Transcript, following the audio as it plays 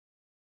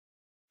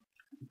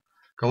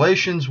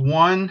Galatians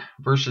 1,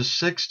 verses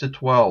 6 to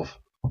 12.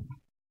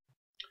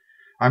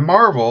 I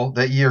marvel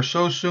that ye are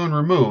so soon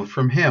removed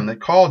from him that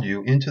called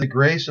you into the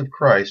grace of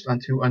Christ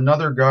unto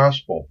another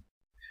gospel,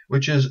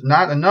 which is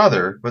not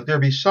another, but there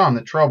be some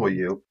that trouble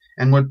you,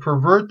 and would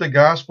pervert the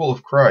gospel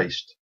of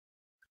Christ.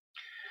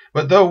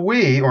 But though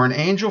we, or an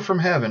angel from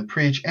heaven,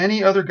 preach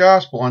any other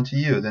gospel unto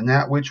you than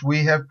that which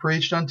we have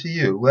preached unto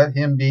you, let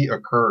him be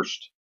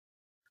accursed.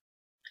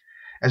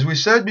 As we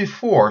said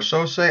before,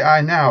 so say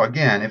I now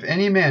again, if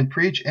any man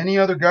preach any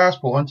other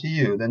gospel unto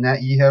you than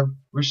that ye have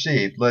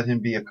received, let him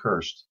be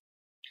accursed.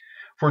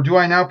 For do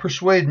I now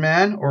persuade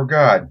men or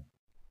God?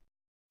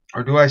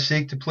 Or do I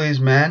seek to please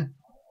men?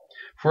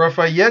 For if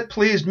I yet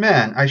pleased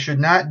men, I should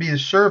not be a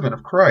servant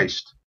of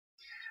Christ.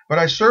 But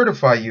I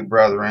certify you,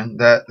 brethren,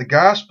 that the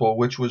gospel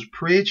which was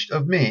preached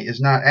of me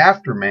is not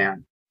after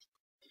man.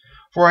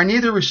 For I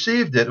neither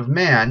received it of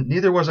man,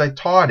 neither was I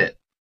taught it,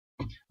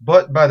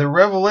 but by the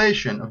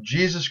revelation of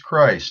Jesus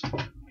Christ.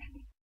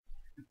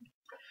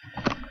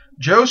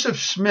 Joseph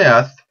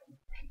Smith,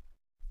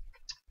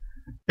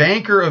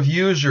 banker of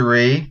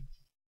usury,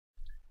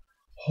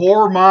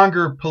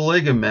 whoremonger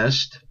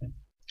polygamist,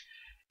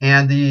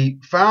 and the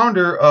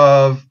founder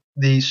of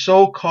the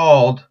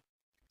so-called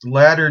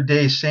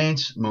Latter-day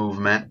Saints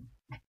movement,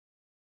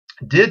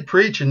 did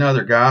preach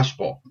another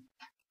gospel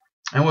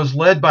and was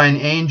led by an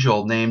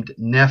angel named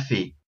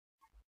Nephi.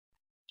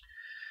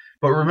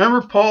 But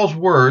remember Paul's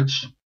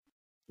words,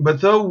 but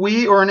though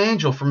we or an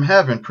angel from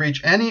heaven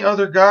preach any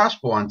other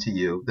gospel unto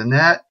you than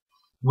that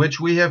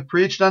which we have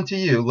preached unto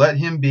you, let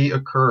him be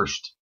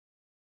accursed.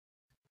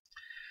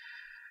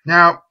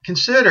 Now,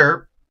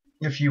 consider,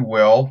 if you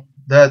will,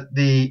 that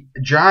the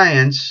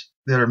giants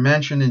that are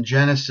mentioned in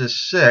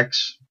Genesis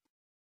 6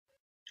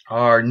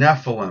 are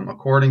Nephilim,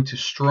 according to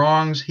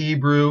Strong's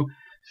Hebrew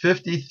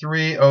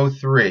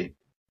 5303.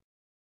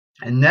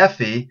 And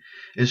Nephi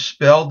is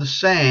spelled the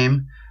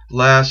same,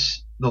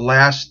 less the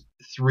last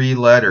three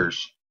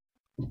letters.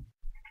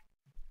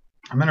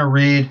 I'm going to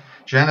read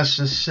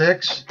Genesis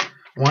 6,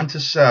 1 to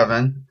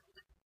 7.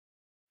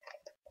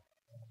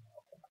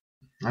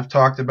 I've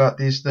talked about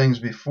these things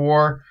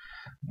before,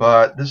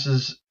 but this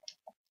is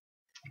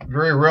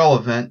very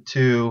relevant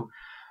to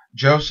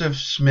Joseph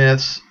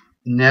Smith's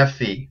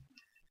Nephi.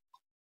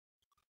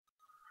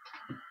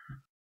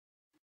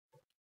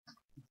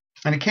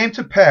 And it came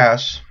to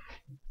pass,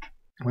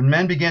 when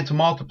men began to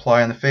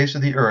multiply on the face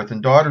of the earth,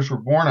 and daughters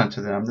were born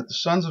unto them, that the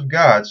sons of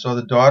God saw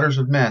the daughters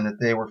of men that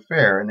they were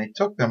fair, and they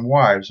took them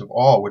wives of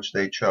all which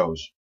they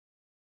chose.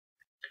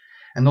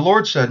 And the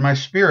Lord said, My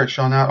spirit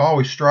shall not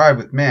always strive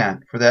with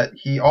man, for that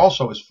he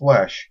also is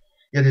flesh,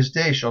 yet his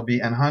day shall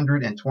be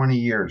 120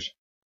 years.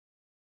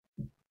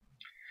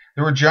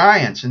 There were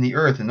giants in the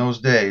earth in those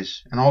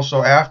days, and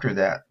also after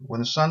that, when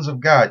the sons of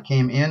God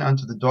came in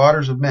unto the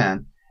daughters of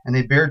men, and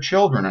they bare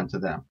children unto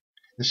them.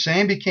 The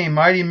same became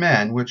mighty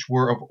men which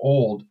were of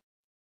old,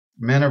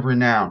 men of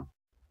renown.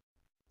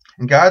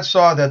 And God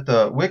saw that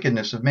the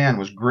wickedness of man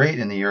was great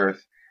in the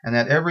earth, and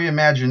that every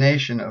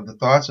imagination of the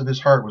thoughts of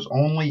his heart was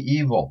only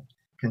evil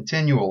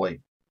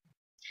continually.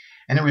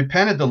 And it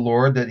repented the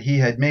Lord that he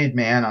had made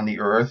man on the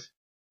earth,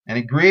 and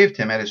it grieved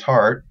him at his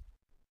heart.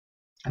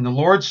 And the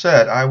Lord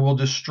said, I will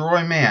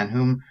destroy man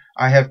whom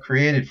I have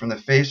created from the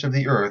face of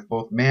the earth,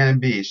 both man and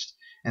beast,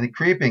 and the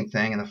creeping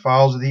thing, and the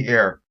fowls of the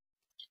air.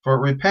 For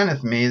it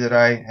repenteth me that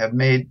I have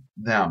made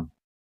them.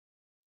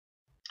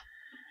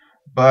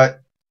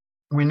 But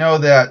we know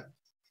that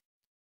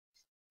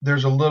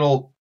there's a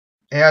little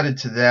added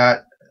to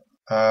that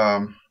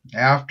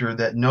after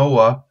that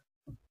Noah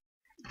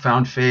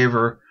found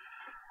favor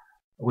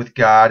with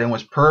God and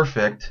was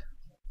perfect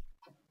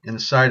in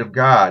the sight of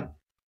God,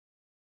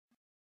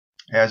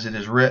 as it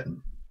is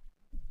written.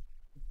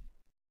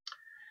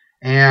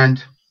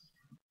 And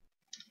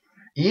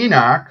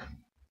Enoch,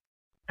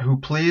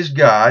 who pleased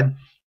God,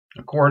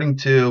 according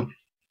to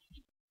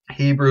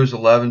Hebrews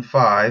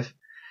 11:5,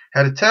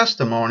 had a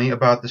testimony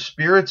about the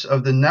spirits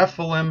of the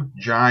Nephilim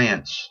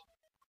giants.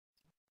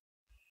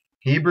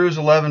 Hebrews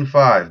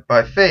 11:5,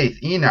 By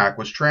faith Enoch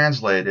was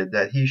translated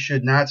that he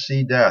should not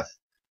see death,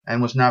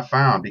 and was not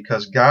found,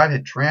 because God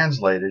had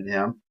translated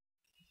him.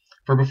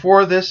 For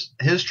before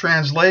his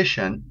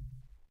translation,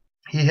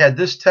 he had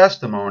this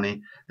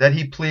testimony, that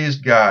he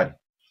pleased God.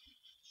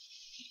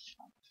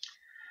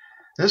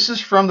 This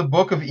is from the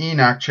book of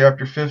Enoch,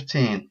 chapter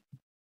 15.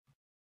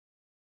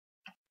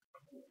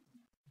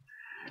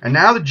 And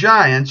now the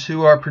giants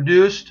who are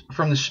produced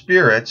from the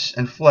spirits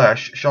and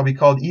flesh shall be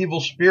called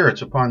evil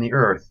spirits upon the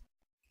earth,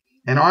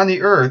 and on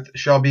the earth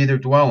shall be their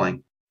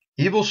dwelling.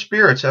 Evil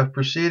spirits have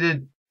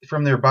proceeded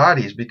from their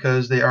bodies,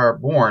 because they are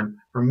born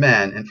from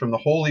men, and from the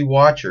holy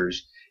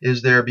watchers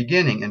is their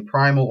beginning and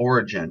primal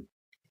origin.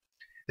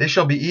 They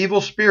shall be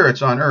evil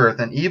spirits on earth,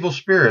 and evil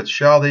spirits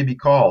shall they be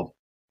called.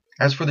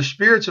 As for the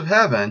spirits of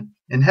heaven,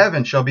 in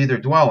heaven shall be their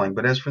dwelling.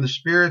 But as for the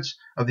spirits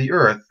of the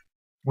earth,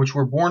 which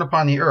were born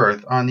upon the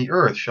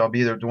earth shall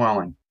be their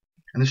dwelling.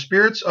 And the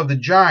spirits of the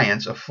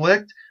giants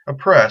afflict,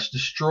 oppress,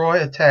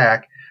 destroy,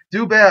 attack,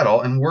 do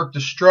battle, and work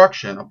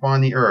destruction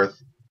upon the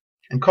earth,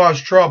 and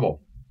cause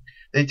trouble,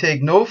 They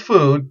take no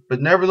food,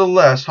 but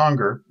nevertheless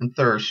hunger and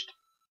thirst,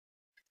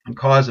 and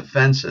cause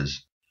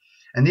offenses.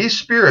 And these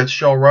spirits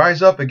shall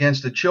rise up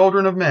against the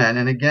children of men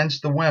and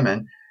against the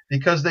women,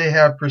 because they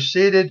have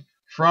proceeded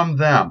from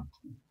them.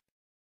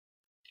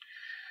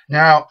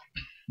 Now,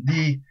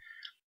 the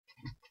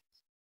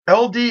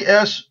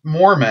LDS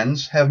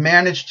Mormons have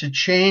managed to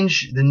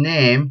change the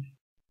name,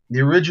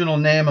 the original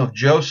name of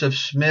Joseph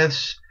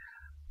Smith's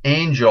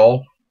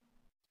angel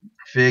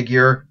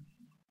figure,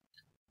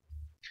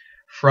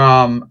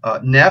 from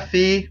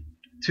Nephi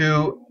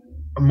to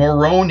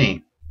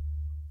Moroni,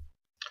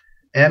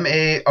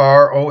 Maroni,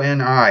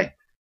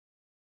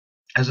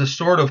 as a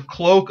sort of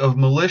cloak of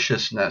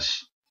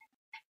maliciousness.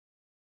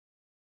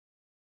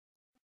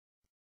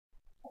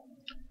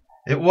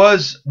 It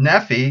was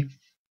Nephi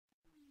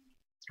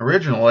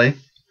originally.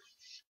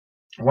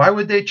 Why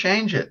would they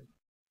change it?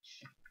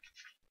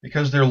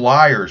 Because they're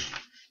liars.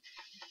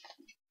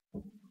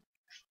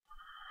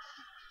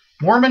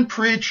 Mormon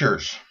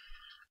preachers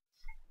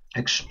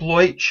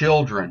exploit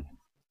children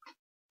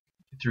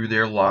through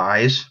their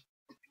lies.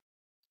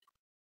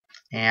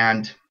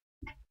 And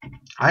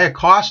I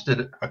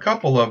accosted a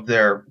couple of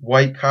their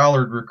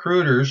white-collared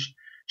recruiters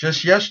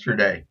just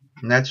yesterday.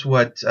 And that's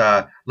what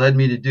led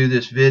me to do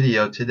this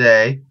video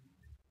today.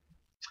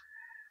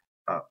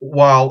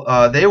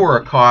 While they were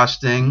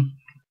accosting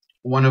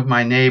one of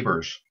my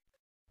neighbors.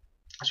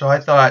 So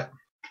I thought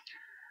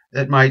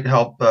it might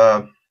help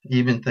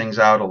even things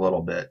out a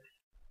little bit.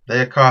 They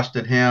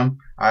accosted him,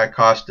 I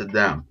accosted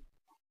them.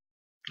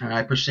 And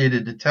I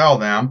proceeded to tell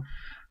them,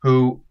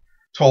 who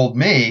told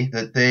me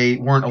that they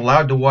weren't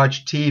allowed to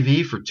watch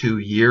TV for 2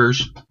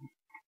 years,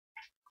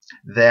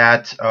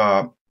 that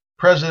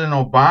President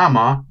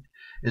Obama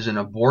is an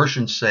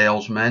abortion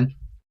salesman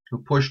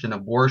who pushed an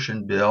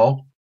abortion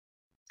bill.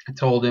 I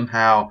told him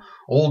how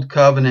Old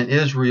Covenant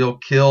Israel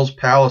kills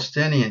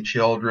Palestinian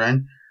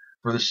children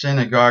for the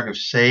synagogue of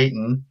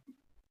Satan,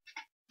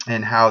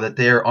 and how that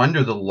they are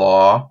under the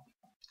law.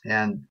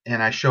 And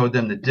I showed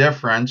them the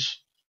difference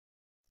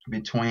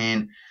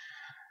between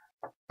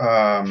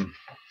the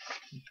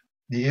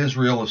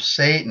Israel of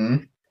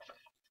Satan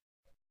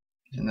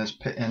in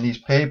these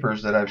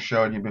papers that I've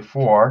showed you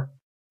before,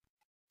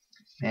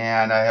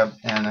 and I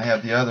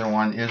have the other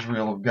one,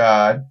 Israel of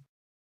God.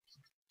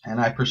 And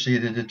I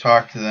proceeded to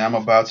talk to them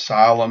about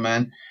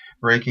Solomon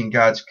breaking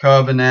God's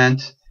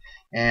covenant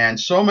and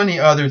so many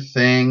other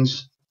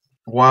things,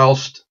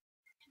 whilst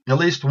at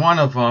least one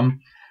of them,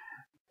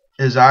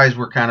 his eyes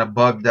were kind of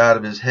bugged out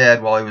of his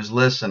head while he was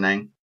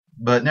listening.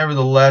 But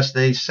nevertheless,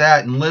 they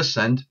sat and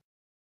listened.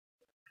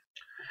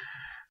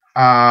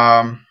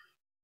 I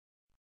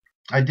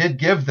did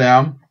give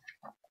them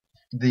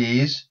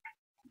these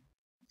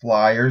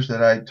flyers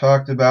that I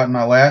talked about in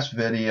my last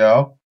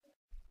video.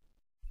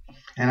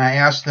 And I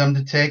asked them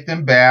to take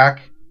them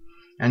back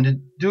and to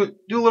do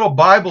a little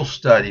Bible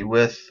study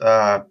with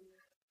the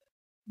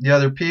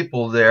other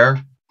people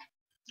there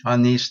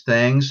on these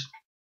things.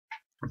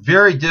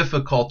 Very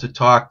difficult to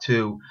talk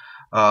to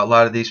a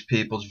lot of these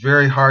people. It's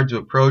very hard to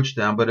approach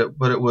them, but it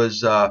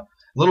was a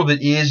little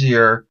bit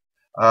easier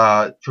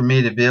for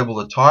me to be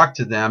able to talk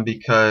to them,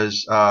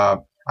 because I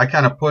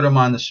kind of put them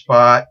on the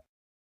spot,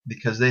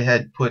 because they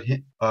had put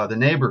the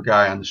neighbor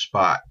guy on the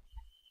spot.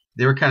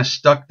 They were kind of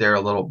stuck there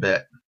a little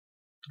bit.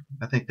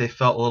 I think they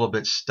felt a little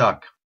bit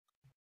stuck.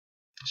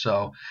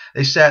 So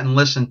they sat and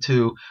listened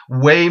to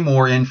way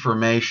more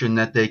information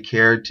that they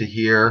cared to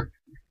hear.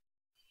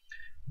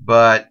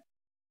 But,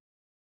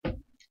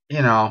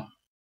 you know,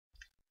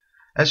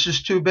 that's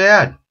just too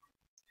bad.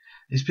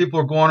 These people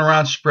are going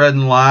around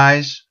spreading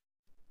lies.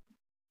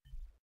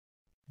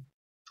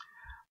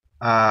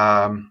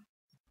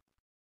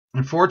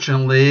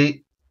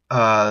 Unfortunately,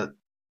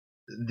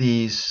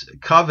 these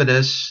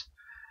covetous,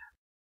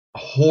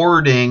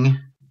 hoarding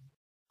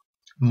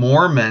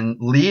Mormon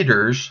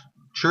leaders,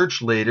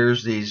 church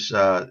leaders, these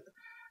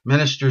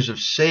ministers of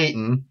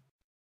Satan,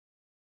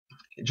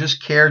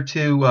 just care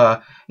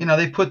to,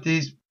 they put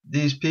these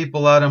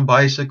people out on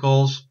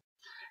bicycles,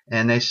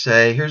 and they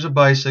say, here's a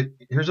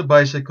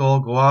bicycle,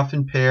 go off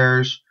in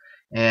pairs,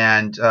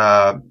 and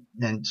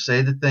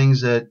say the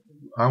things that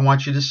I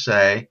want you to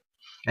say,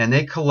 and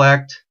they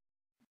collect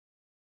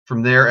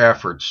from their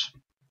efforts.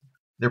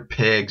 They're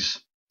pigs.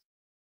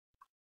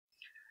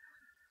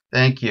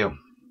 Thank you.